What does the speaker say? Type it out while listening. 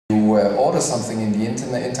You order something in the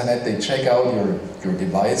internet, they check out your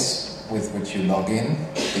device with which you log in,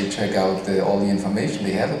 they check out all the information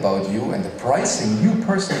they have about you, and the pricing you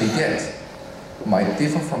personally get might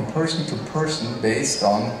differ from person to person based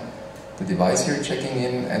on the device you're checking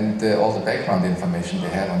in and all the background information they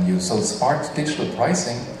have on you. So smart digital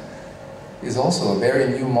pricing is also a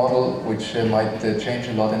very new model which might change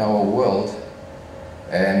a lot in our world.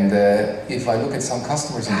 And if I look at some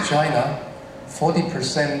customers in China,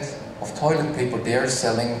 40% of toilet paper they're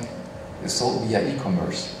selling is sold via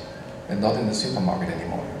e-commerce and not in the supermarket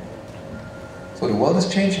anymore. So the world is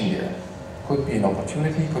changing here. Could be an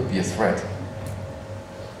opportunity, could be a threat.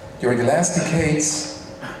 During the last decades,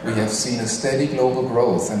 we have seen a steady global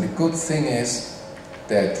growth, and the good thing is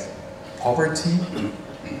that poverty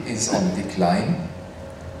is on a decline.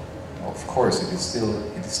 Of course, it is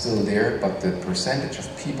still there, but the percentage of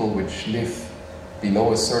people which live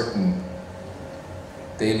below a certain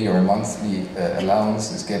daily or monthly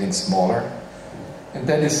allowance is getting smaller, and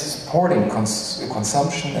that is supporting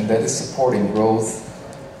consumption, and that is supporting growth,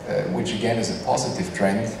 which again is a positive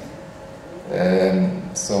trend.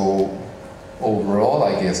 So overall,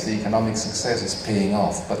 I guess the economic success is paying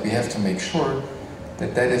off, but we have to make sure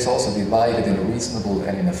that that is also divided in a reasonable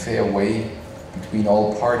and in a fair way between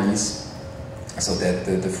all parties, so that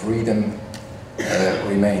the freedom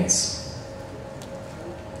remains.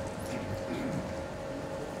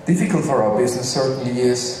 Difficult for our business certainly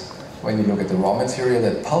is when you look at the raw material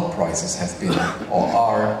that pulp prices have been or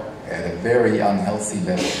are at a very unhealthy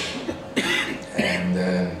level.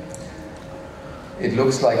 And it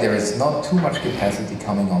looks like there is not too much capacity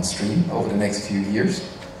coming on stream over the next few years.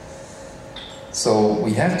 So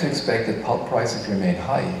we have to expect that pulp prices remain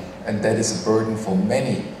high, and that is a burden for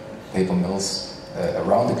many paper mills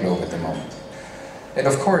around the globe at the moment. And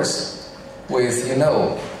of course, with,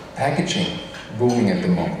 packaging booming at the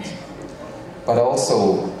moment, but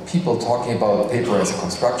also people talking about paper as a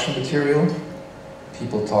construction material,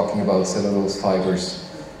 people talking about cellulose fibers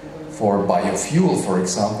for biofuel, for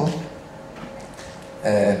example.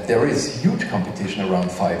 There is huge competition around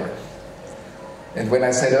fiber. And when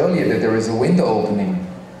I said earlier that there is a window opening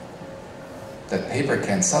that paper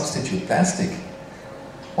can substitute plastic,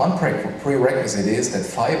 one prerequisite is that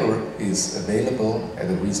fiber is available at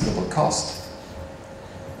a reasonable cost.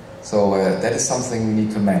 So that is something we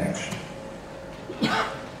need to manage.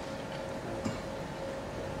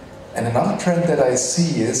 And another trend that I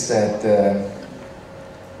see is that the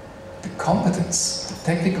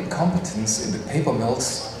technical competence in the paper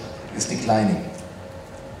mills is declining.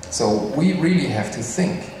 So we really have to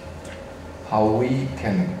think how we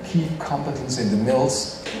can keep competence in the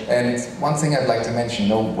mills. And one thing I'd like to mention,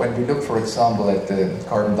 when we look, for example, at the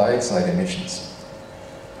carbon dioxide emissions,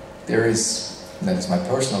 there is, and that is my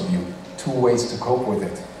personal view, two ways to cope with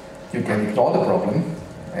it. You can ignore the problem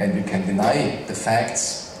and you can deny the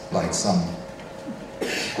facts, like some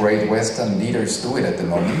great Western leaders do it at the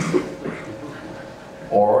moment.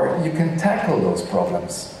 Or you can tackle those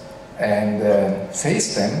problems and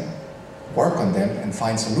face them, work on them, and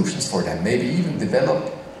find solutions for them. Maybe even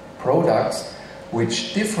develop products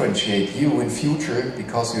which differentiate you in future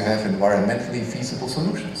because you have environmentally feasible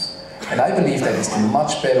solutions. And I believe that is the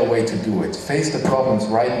much better way to do it. Face the problems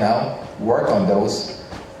right now, work on those,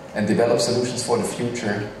 and develop solutions for the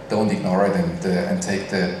future. Don't ignore it and take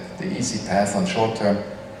the easy path on short term.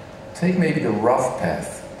 Take maybe the rough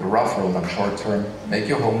path, the rough road on short term. Make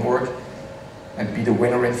your homework and be the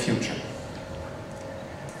winner in future.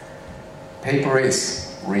 Paper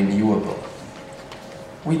is renewable.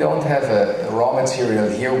 We don't have a raw material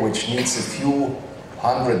here which needs a few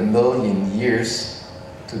 100 million years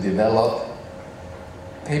to develop.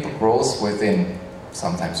 Paper grows within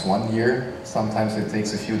sometimes 1 year, sometimes it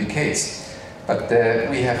takes a few decades. But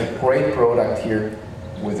we have a great product here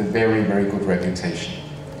with a very, very good reputation.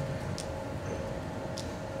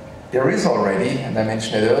 There is already, and I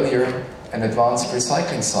mentioned it earlier, an advanced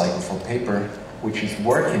recycling cycle for paper which is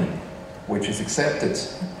working, which is accepted,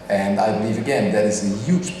 and I believe again that is a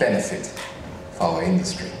huge benefit for our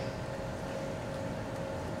industry.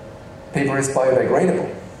 Paper is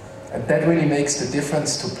biodegradable, and that really makes the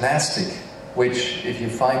difference to plastic, which, if you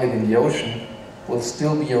find it in the ocean, will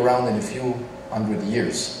still be around in a few hundred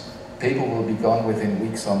years. Paper will be gone within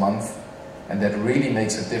weeks or months, and that really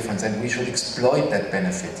makes a difference, and we should exploit that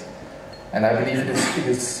benefit. And I believe it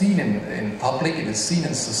is seen in public, it is seen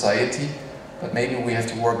in society, but maybe we have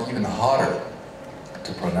to work even harder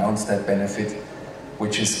to pronounce that benefit,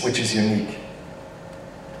 which is unique.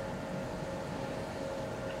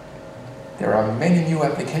 There are many new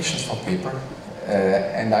applications for paper,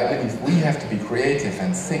 And I believe we have to be creative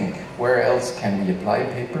and think, where else can we apply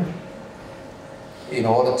paper in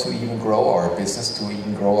order to even grow our business, to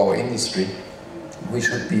even grow our industry. We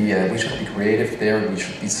should be creative there, we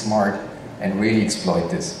should be smart and really exploit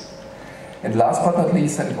this. And last but not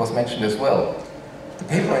least, and it was mentioned as well, the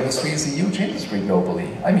paper industry is a huge industry globally.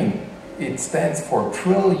 I mean, it stands for $1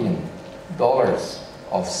 trillion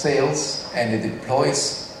of sales, and it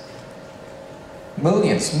employs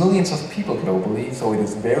millions of people globally. So it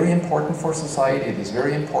is very important for society, it is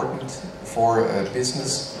very important for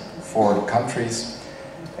business, for countries.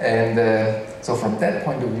 And so from that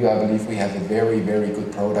point of view, I believe we have a very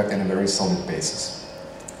good product and a very solid basis.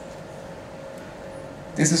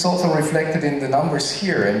 This is also reflected in the numbers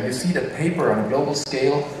here, and you see that paper on a global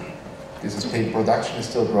scale, this is paper production, is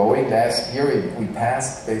still growing. Last year we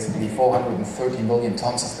passed basically 430 million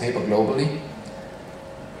tons of paper globally.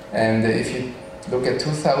 And if you look at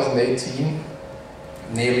 2018,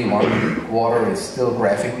 nearly 1/4 is still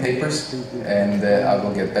graphic papers, and I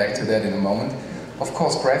will get back to that in a moment. Of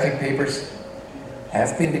course, graphic papers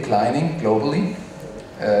have been declining globally.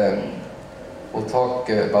 We'll talk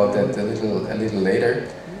about that a little later.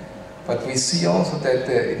 But we see also that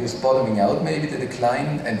it is bottoming out, maybe the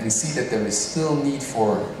decline, and we see that there is still need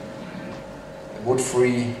for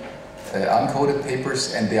wood-free uncoated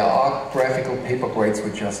papers, and there are graphical paper grades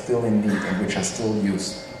which are still in need and which are still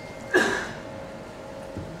used.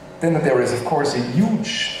 Then there is, of course, a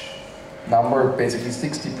huge number, basically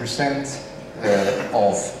 60%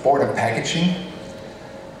 of board and packaging.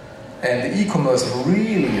 And the e-commerce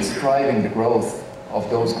really is driving the growth of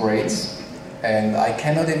those grades. And I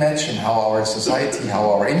cannot imagine how our society, how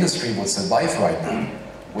our industry would survive right now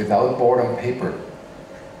without board and paper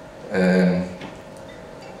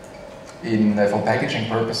for packaging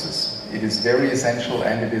purposes. It is very essential,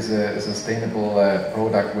 and it is a sustainable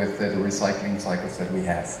product with the recycling cycles that we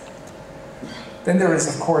have. Then there is,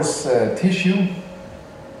 of course, tissue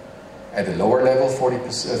at a lower level,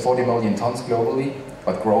 40 million tons globally,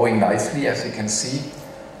 but growing nicely, as you can see.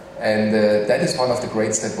 And that is one of the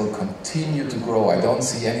grades that will continue to grow. I don't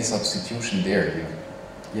see any substitution there,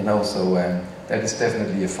 so that is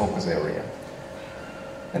definitely a focus area.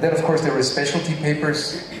 And then, of course, there is specialty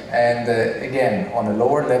papers, and again, on a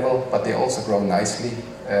lower level, but they also grow nicely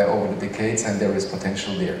over the decades, and there is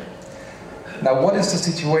potential there. Now, what is the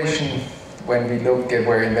situation when we look at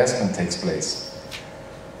where investment takes place?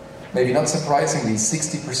 Maybe not surprisingly,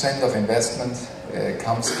 60% of investment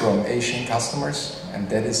comes from Asian customers, and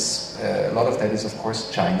that is, a lot of that is, of course,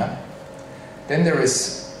 China. Then there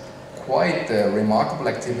is quite remarkable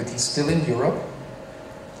activity still in Europe,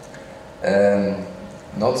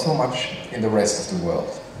 not so much in the rest of the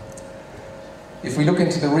world. If we look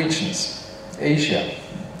into the regions, Asia,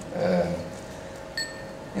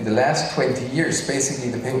 in the last 20 years,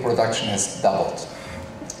 basically the paper production has doubled.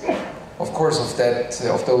 Of course, of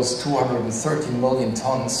those 230 million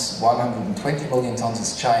tons, 120 million tons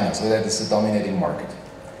is China, so that is the dominating market.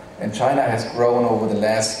 And China has grown over the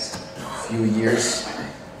last few years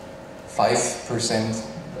 5%,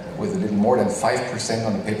 with a little more than 5%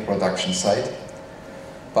 on the paper production side.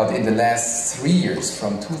 But in the last 3 years,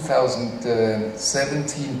 from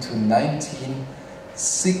 2017 to 19,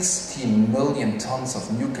 16 million tons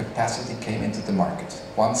of new capacity came into the market,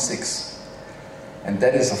 1/6. And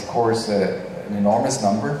that is, of course, an enormous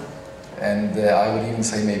number, and I would even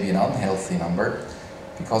say maybe an unhealthy number,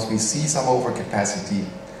 because we see some overcapacity,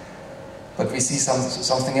 but we see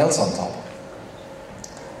something else on top.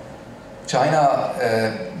 China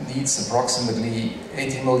needs approximately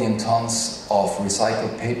 80 million tons of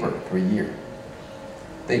recycled paper per year.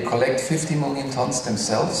 They collect 50 million tons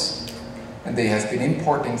themselves, and they have been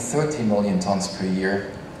importing 30 million tons per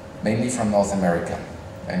year, mainly from North America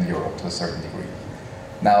and Europe to a certain degree.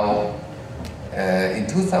 Now, in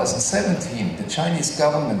 2017, the Chinese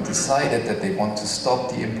government decided that they want to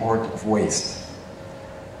stop the import of waste.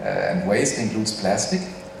 And waste includes plastic,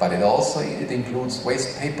 but it includes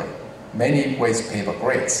waste paper, many waste paper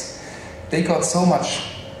grades. They got so much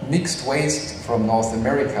mixed waste from North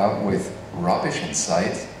America with rubbish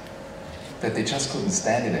inside that they just couldn't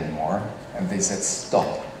stand it anymore, and they said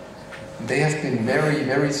stop. And they have been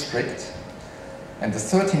very strict. And the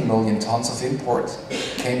 13 million tons of import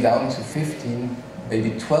came down to 15,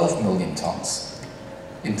 maybe 12 million tons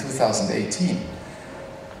in 2018,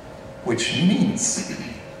 which means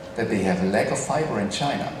that they have a lack of fiber in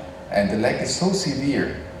China. And the lack is so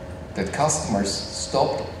severe that customers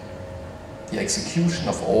stopped the execution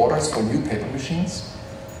of orders for new paper machines,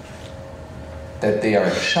 that they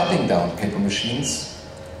are shutting down paper machines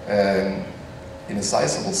in a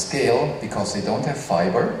sizable scale because they don't have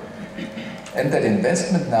fiber. And that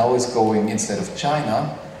investment now is going, instead of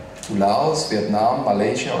China, to Laos, Vietnam,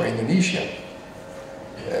 Malaysia or Indonesia.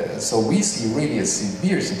 So we see really a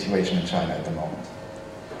severe situation in China at the moment.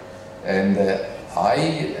 And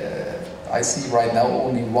I see right now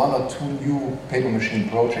only 1 or 2 new paper machine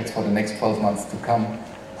projects for the next 12 months to come,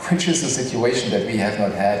 which is a situation that we have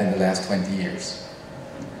not had in the last 20 years.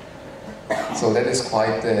 So that is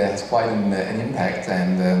has quite an impact,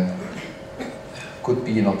 and could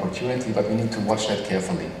be an opportunity, but we need to watch that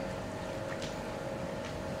carefully.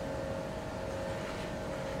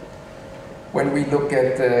 When we look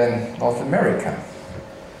at North America,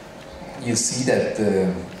 you see that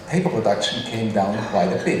paper production came down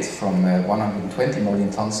quite a bit, from 120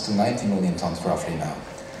 million tons to 90 million tons roughly now.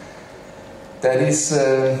 That is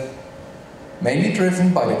mainly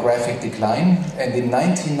driven by the graphic decline, and in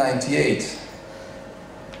 1998,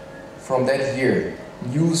 from that year,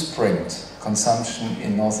 newsprint consumption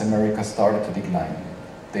in North America started to decline.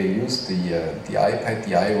 They use the iPad,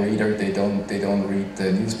 the iReader. They don't read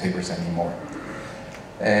the newspapers anymore.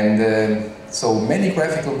 And so many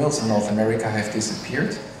graphical mills in North America have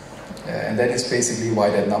disappeared, and that is basically why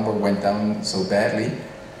that number went down so badly.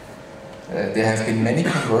 There have been many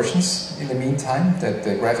conversions in the meantime, that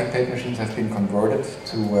the graphic paper machines have been converted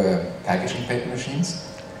to packaging paper machines.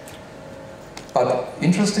 But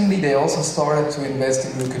interestingly, they also started to invest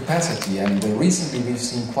in new capacity, and recently we've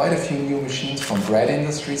seen quite a few new machines from bread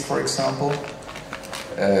industries, for example.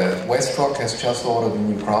 Westrock has just ordered a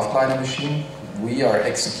new kraftliner machine. We are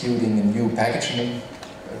executing a new packaging,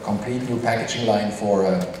 a complete new packaging line for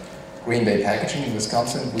Green Bay Packaging in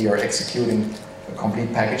Wisconsin. We are executing a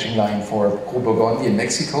complete packaging line for Burgundy in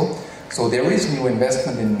Mexico. So there is new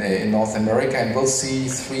investment in North America, and we'll see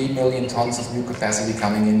 3 million tons of new capacity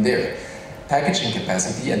coming in there. Packaging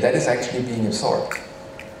capacity, and that is actually being absorbed.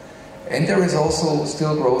 And there is also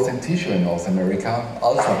still growth in tissue in North America,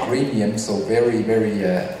 ultra premium, so very, very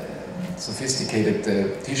sophisticated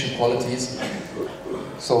tissue qualities.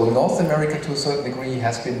 So North America, to a certain degree,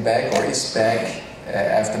 has been back, or is back,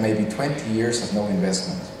 after maybe 20 years of no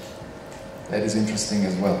investment. That is interesting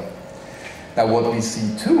as well. Now what we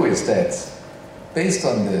see too is that, based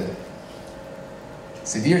on the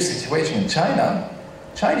severe situation in China,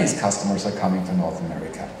 Chinese customers are coming to North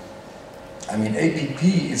America. I mean, APP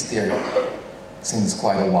is there since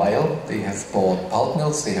quite a while. They have bought pulp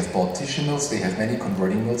mills, they have bought tissue mills, they have many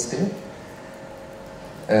converting mills there.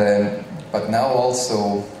 But now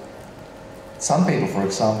also, Sun Paper, for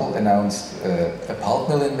example, announced a pulp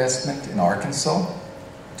mill investment in Arkansas,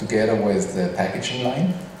 together with the packaging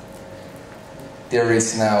line. There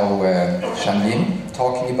is now Shanyin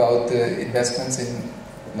talking about investments in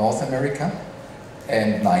North America.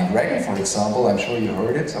 And Nine Dragon, for example, I'm sure you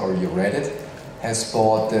heard it or you read it, has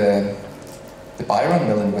bought the Byron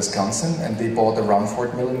mill in Wisconsin, and they bought the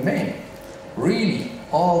Rumford mill in Maine. Really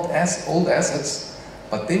old assets,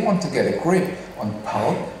 but they want to get a grip on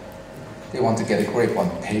pulp, they want to get a grip on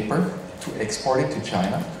paper to export it to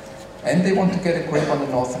China, and they want to get a grip on the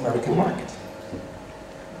North American market.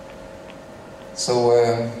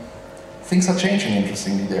 So things are changing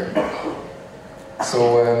interestingly there.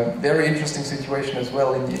 So very interesting situation as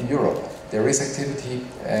well in Europe. There is activity,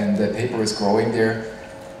 and the paper is growing there.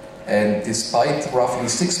 And despite roughly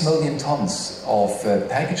 6 million tons of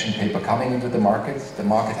packaging paper coming into the market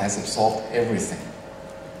has absorbed everything.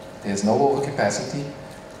 There's no overcapacity,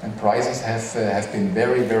 and prices have been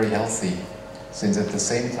very, very healthy, since at the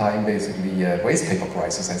same time basically waste paper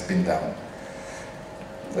prices have been down.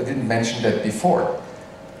 I didn't mention that before.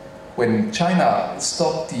 When China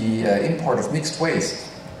stopped the import of mixed waste,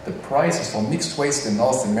 the prices for mixed waste in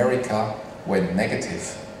North America went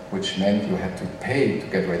negative, which meant you had to pay to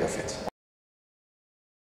get rid of it.